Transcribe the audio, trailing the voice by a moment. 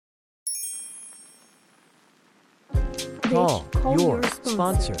Call your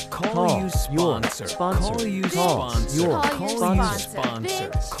sponsor. Call you sponsor. Call you sponsor.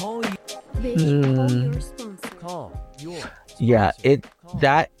 Yeah,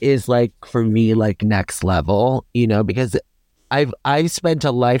 that is like for me like next level, because I've spent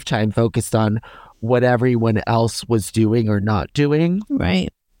a lifetime focused on what everyone else was doing or not doing.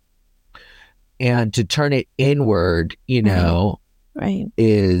 Right. And to turn it inward, Right.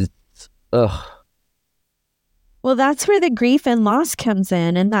 is ugh. Well, that's where the grief and loss comes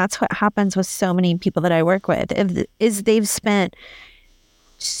in. And that's what happens with so many people that I work with, is they've spent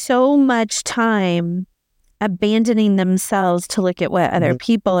so much time abandoning themselves to look at what other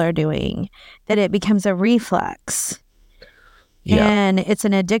people are doing that it becomes a reflex. Yeah. And it's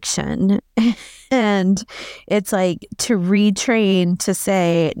an addiction. And it's like to retrain to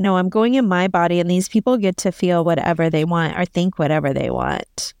say, no, I'm going in my body and these people get to feel whatever they want or think whatever they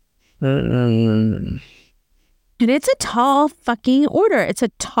want. And it's a tall fucking order. It's a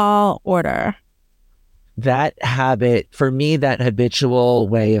tall order. That habit, for me, that habitual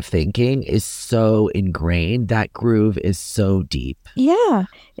way of thinking is so ingrained. That groove is so deep. Yeah.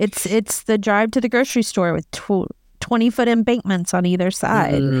 It's the drive to the grocery store with 20-foot embankments on either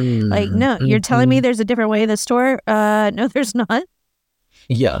side. Like, no, you're telling me there's a different way to the store? No, there's not.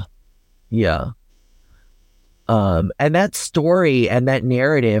 Yeah. Yeah. And that story and that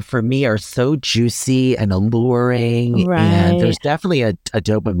narrative for me are so juicy and alluring. Right. And there's definitely a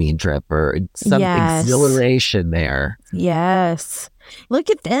dopamine trip or some exhilaration there. Yes. Look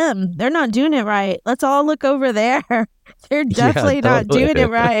at them. They're not doing it right. Let's all look over there. They're definitely not doing it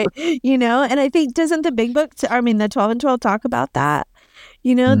right. And I think, doesn't the big book, the 12 and 12 talk about that?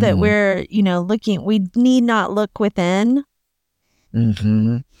 That we're, looking, we need not look within.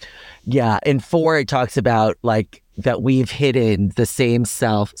 Mm-hmm. Yeah. In 4, it talks about like that we've hidden the same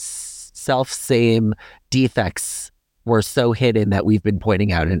same defects were so hidden that we've been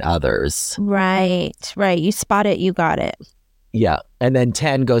pointing out in others. Right. You spot it, you got it. Yeah. And then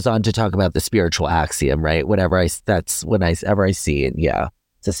 10 goes on to talk about the spiritual axiom, right? That's whenever I see it. Yeah.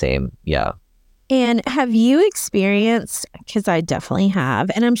 It's the same. Yeah. And have you experienced, because I definitely have,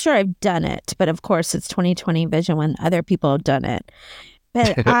 and I'm sure I've done it, but of course it's 2020 vision when other people have done it.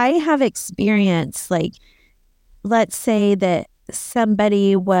 But I have experienced, like, let's say that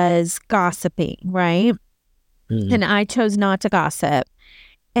somebody was gossiping, right? And I chose not to gossip.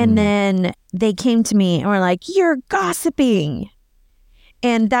 And then they came to me and were like, you're gossiping.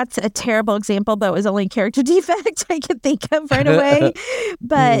 And that's a terrible example, but it was only character defect I could think of right away.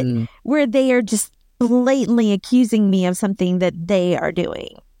 But where they are just blatantly accusing me of something that they are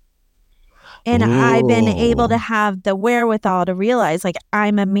doing. And I've been able to have the wherewithal to realize, like,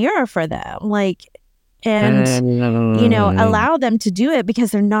 I'm a mirror for them. Like, and allow them to do it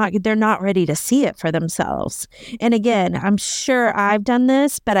because they're not ready to see it for themselves. And again, I'm sure I've done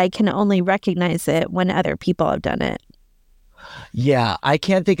this, but I can only recognize it when other people have done it. Yeah, I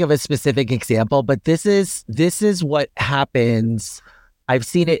can't think of a specific example, but this is what happens. I've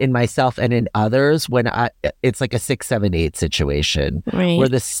seen it in myself and in others when it's like a 6, 7, 8 situation, right? Where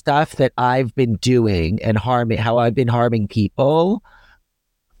the stuff that I've been doing and how I've been harming people,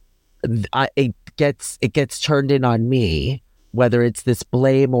 it gets turned in on me, whether it's this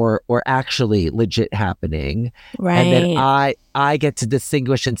blame or actually legit happening. Right. And then I get to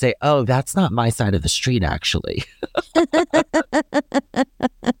distinguish and say, oh, that's not my side of the street, actually.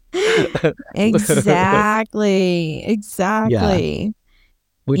 Exactly. Yeah.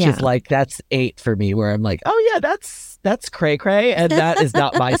 Which is like, that's 8 for me, where I'm like, oh yeah, that's cray cray, and that is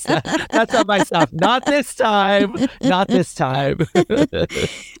not my stuff. That's not my stuff. Not this time. Not this time.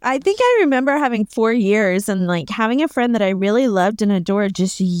 I think I remember having 4 years and like having a friend that I really loved and adored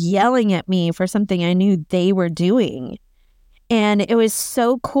just yelling at me for something I knew they were doing. And it was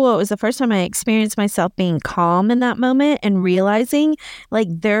so cool. It was the first time I experienced myself being calm in that moment and realizing like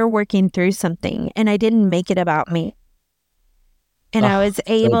they're working through something and I didn't make it about me. And I was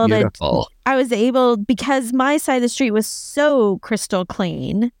able because my side of the street was so crystal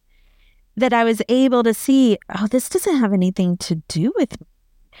clean that I was able to see, oh, this doesn't have anything to do with me.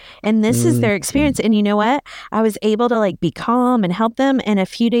 And this is their experience. And you know what? I was able to like be calm and help them. And a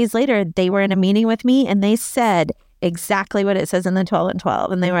few days later, they were in a meeting with me and they said exactly what it says in the 12 and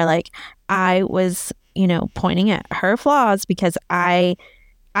 12. And they were like, I was, pointing at her flaws because I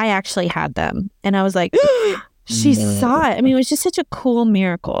actually had them. And I was like, she saw it. I mean, it was just such a cool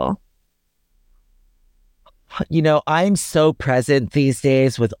miracle. I'm so present these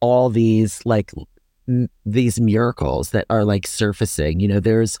days with all these these miracles that are like surfacing.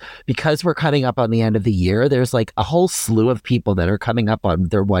 Because we're coming up on the end of the year, there's like a whole slew of people that are coming up on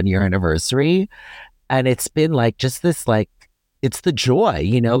their 1-year anniversary. And it's been like just this like it's the joy,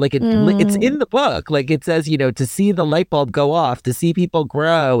 like it's in the book. Like it says, to see the light bulb go off, to see people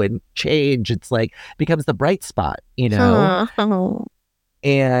grow and change, it's like becomes the bright spot, Oh.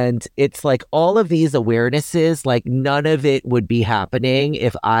 And it's like all of these awarenesses, like none of it would be happening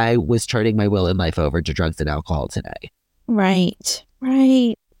if I was turning my will and life over to drugs and alcohol today. Right.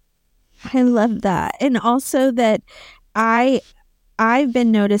 I love that. And also that I've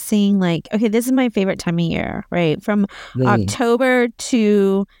been noticing, like, okay, this is my favorite time of year, right? From October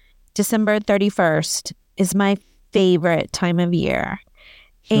to December 31st is my favorite time of year.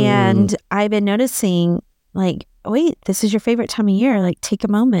 And I've been noticing, like, wait, this is your favorite time of year. Like, take a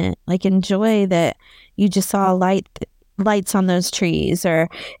moment, like, enjoy that you just saw lights on those trees, or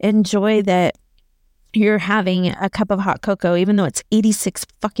enjoy that you're having a cup of hot cocoa, even though it's 86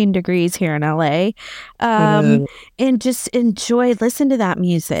 fucking degrees here in LA. And just enjoy, listen to that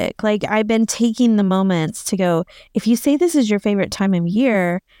music. Like, I've been taking the moments to go, if you say this is your favorite time of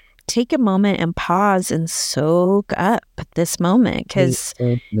year, take a moment and pause and soak up this moment, because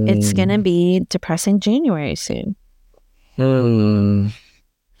it's going to be depressing January soon.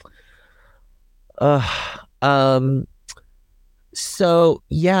 So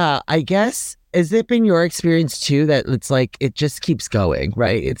yeah, I guess, has it been your experience too that it's like it just keeps going,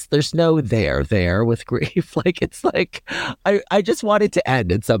 right? There's no there with grief. Like it's like I just want it to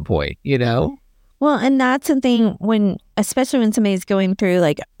end at some point, Well, and that's the thing, especially when somebody's going through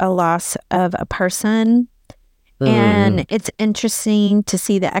like a loss of a person. And it's interesting to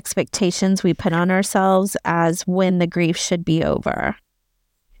see the expectations we put on ourselves as when the grief should be over.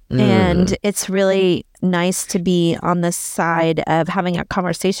 And it's really nice to be on the side of having a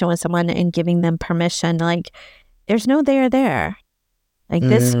conversation with someone and giving them permission. Like, there's no there. Like,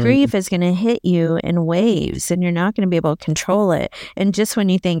 this grief is going to hit you in waves, and you're not going to be able to control it. And just when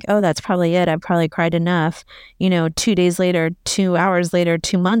you think, oh, that's probably it, I've probably cried enough, 2 days later, 2 hours later,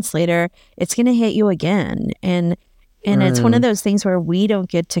 2 months later, it's going to hit you again. And it's one of those things where we don't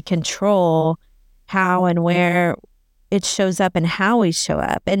get to control how and where it shows up and how we show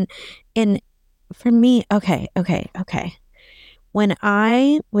up. And for me, okay. When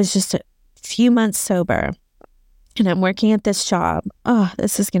I was just a few months sober and I'm working at this job,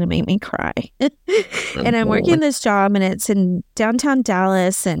 this is going to make me cry. And I'm working this job, and it's in downtown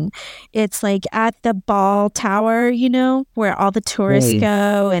Dallas, and it's like at the ball tower, where all the tourists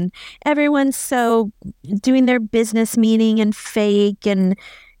go, and everyone's so doing their business meeting and fake, and,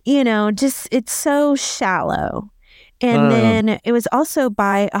 just it's so shallow. And then it was also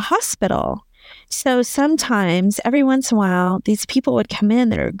by a hospital. So sometimes, every once in a while, these people would come in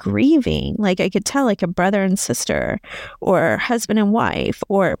that are grieving. Like, I could tell, like a brother and sister, or husband and wife,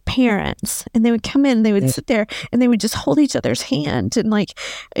 or parents. And they would come in, they would sit there, and they would just hold each other's hand. And like,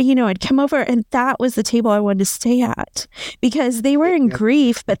 I'd come over, and that was the table I wanted to stay at, because they were in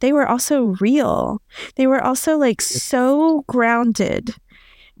grief, but they were also real. They were also like so grounded,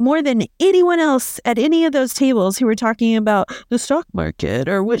 more than anyone else at any of those tables who were talking about the stock market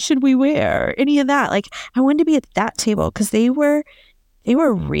or what should we wear, any of that. Like, I wanted to be at that table because they were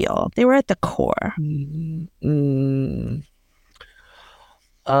real. They were at the core.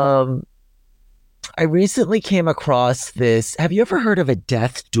 I recently came across this. Have you ever heard of a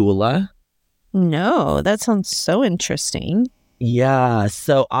death doula? No, that sounds so interesting. Yeah,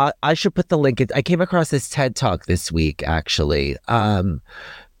 so I should put the link. I came across this TED Talk this week, actually,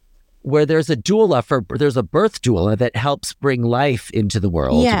 where there's a birth doula that helps bring life into the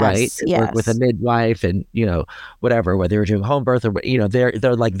world, right? Yes. With a midwife and, whatever, whether you're doing home birth or,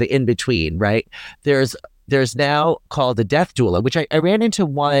 they're like the in between, right? There's now called a death doula, which I ran into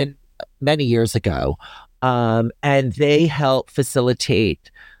one many years ago, and they help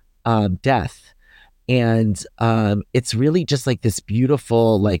facilitate death. And it's really just like this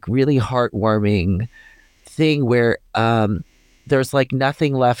beautiful, like really heartwarming thing where there's like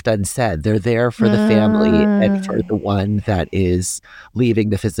nothing left unsaid. They're there for the family and for the one that is leaving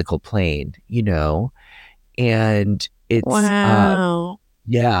the physical plane, and it's wow.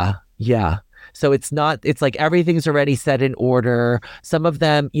 Yeah. So it's like everything's already set in order. Some of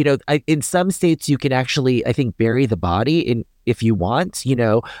them, in some states you can actually, I think, bury the body if you want.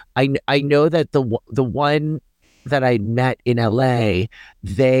 I know that the one that I met in LA,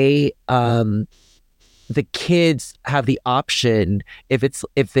 they the kids have the option, if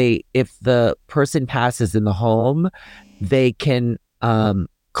the person passes in the home, they can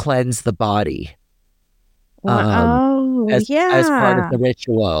cleanse the body. As part of the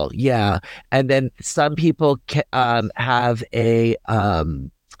ritual. Yeah. And then some people have a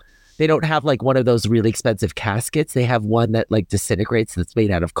they don't have like one of those really expensive caskets. They have one that like disintegrates, that's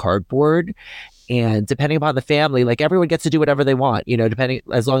made out of cardboard, And depending upon the family, like everyone gets to do whatever they want, depending,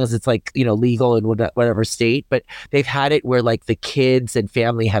 as long as it's like, legal in whatever state. But they've had it where like the kids and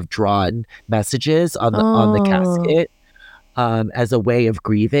family have drawn messages on the casket as a way of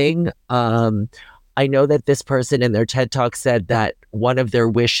grieving. I know that this person in their TED Talk said that one of their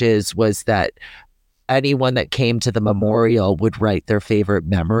wishes was that anyone that came to the memorial would write their favorite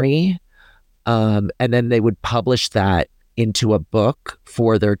memory. And then they would publish that into a book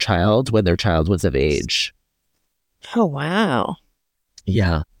for their child when their child was of age. Oh, wow.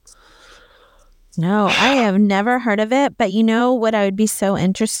 Yeah. No, I have never heard of it. But you know what I would be so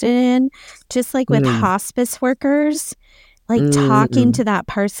interested in? Just like with hospice workers, like talking to that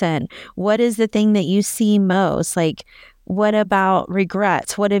person. What is the thing that you see most? Like, what about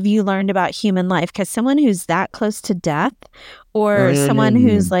regrets? What have you learned about human life? Because someone who's that close to death, or someone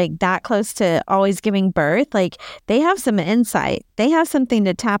who's like that close to always giving birth, like they have some insight. They have something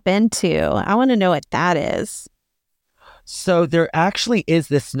to tap into. I want to know what that is. So there actually is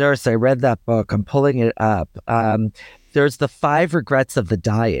this nurse. I read that book. I'm pulling it up. There's the 5 Regrets of the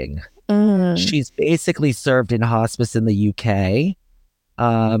Dying. She's basically served in hospice in the UK.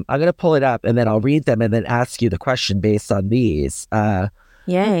 I'm going to pull it up and then I'll read them and then ask you the question based on these.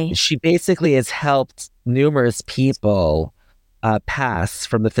 Yay. She basically has helped numerous people pass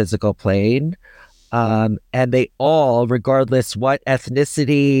from the physical plane. And they all, regardless what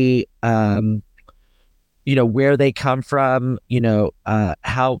ethnicity, where they come from,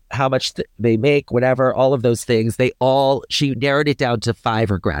 how much they make, whatever, all of those things, she narrowed it down to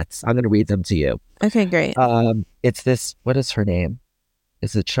 5 regrets. I'm going to read them to you. Okay, great. It's this, what is her name?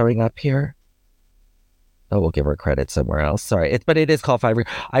 Is it showing up here? Oh, we'll give her credit somewhere else. Sorry. But it is called 5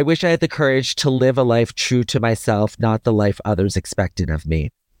 Regrets. I wish I had the courage to live a life true to myself, not the life others expected of me.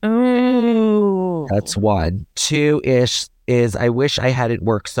 Oh. That's 1. 2-ish is I wish I hadn't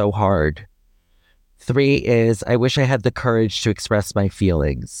worked so hard. 3 is I wish I had the courage to express my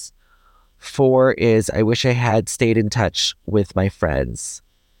feelings. 4 is I wish I had stayed in touch with my friends.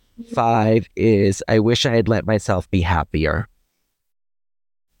 5 is I wish I had let myself be happier.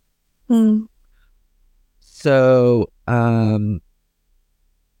 So, Bonnie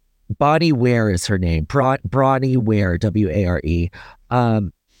Ware is her name. Bronnie Ware, Ware.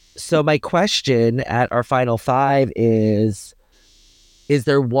 So my question at our final 5 is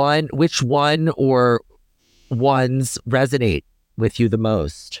there which one or ones resonate with you the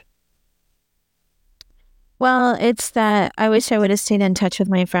most? Well, it's that I wish I would have stayed in touch with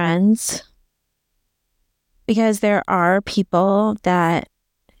my friends, because there are people that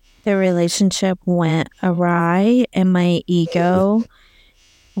the relationship went awry and my ego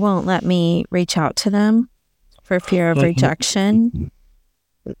won't let me reach out to them for fear of rejection.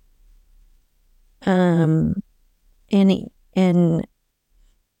 And am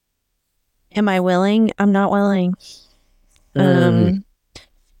I willing? I'm not willing. And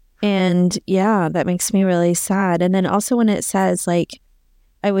yeah, that makes me really sad. And then also when it says like,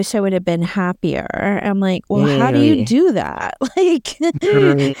 I wish I would have been happier. I'm like, well, how do you do that? Like,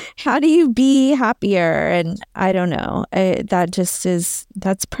 how do you be happier? And I don't know.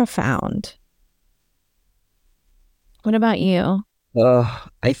 That's profound. What about you? I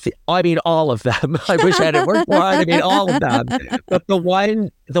mean, all of them. I wish I hadn't worked more. I mean, all of them. But the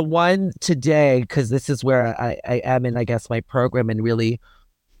one today, because this is where I am in, I guess, my program and really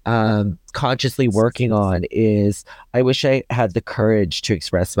consciously working on, is I wish I had the courage to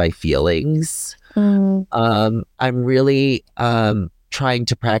express my feelings. I'm really trying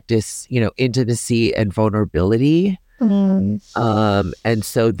to practice, intimacy and vulnerability. And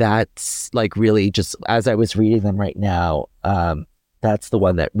so that's like really just as I was reading them right now, that's the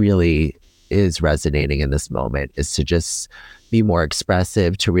one that really is resonating in this moment, is to just be more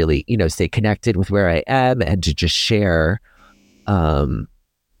expressive, to really, stay connected with where I am and to just share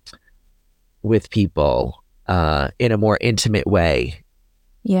with people in a more intimate way.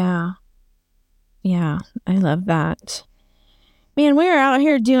 Yeah. Yeah. I love that. Man, we are out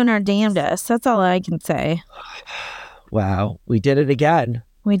here doing our damnedest. That's all I can say. Wow. We did it again.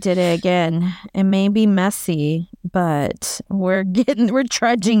 We did it again. It may be messy, but we're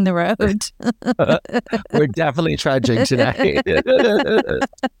trudging the road. We're definitely trudging tonight.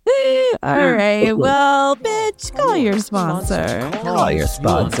 All right. Well, bitch, call your sponsor. Call your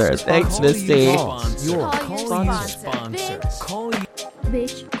sponsor. Thanks, Misty. Your sponsor.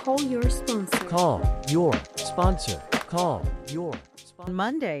 Bitch, call your sponsor. Call your sponsor. Call your sponsor. On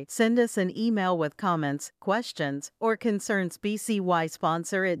Monday, send us an email with comments, questions, or concerns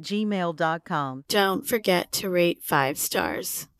bcysponsor@gmail.com. Don't forget to rate 5 stars.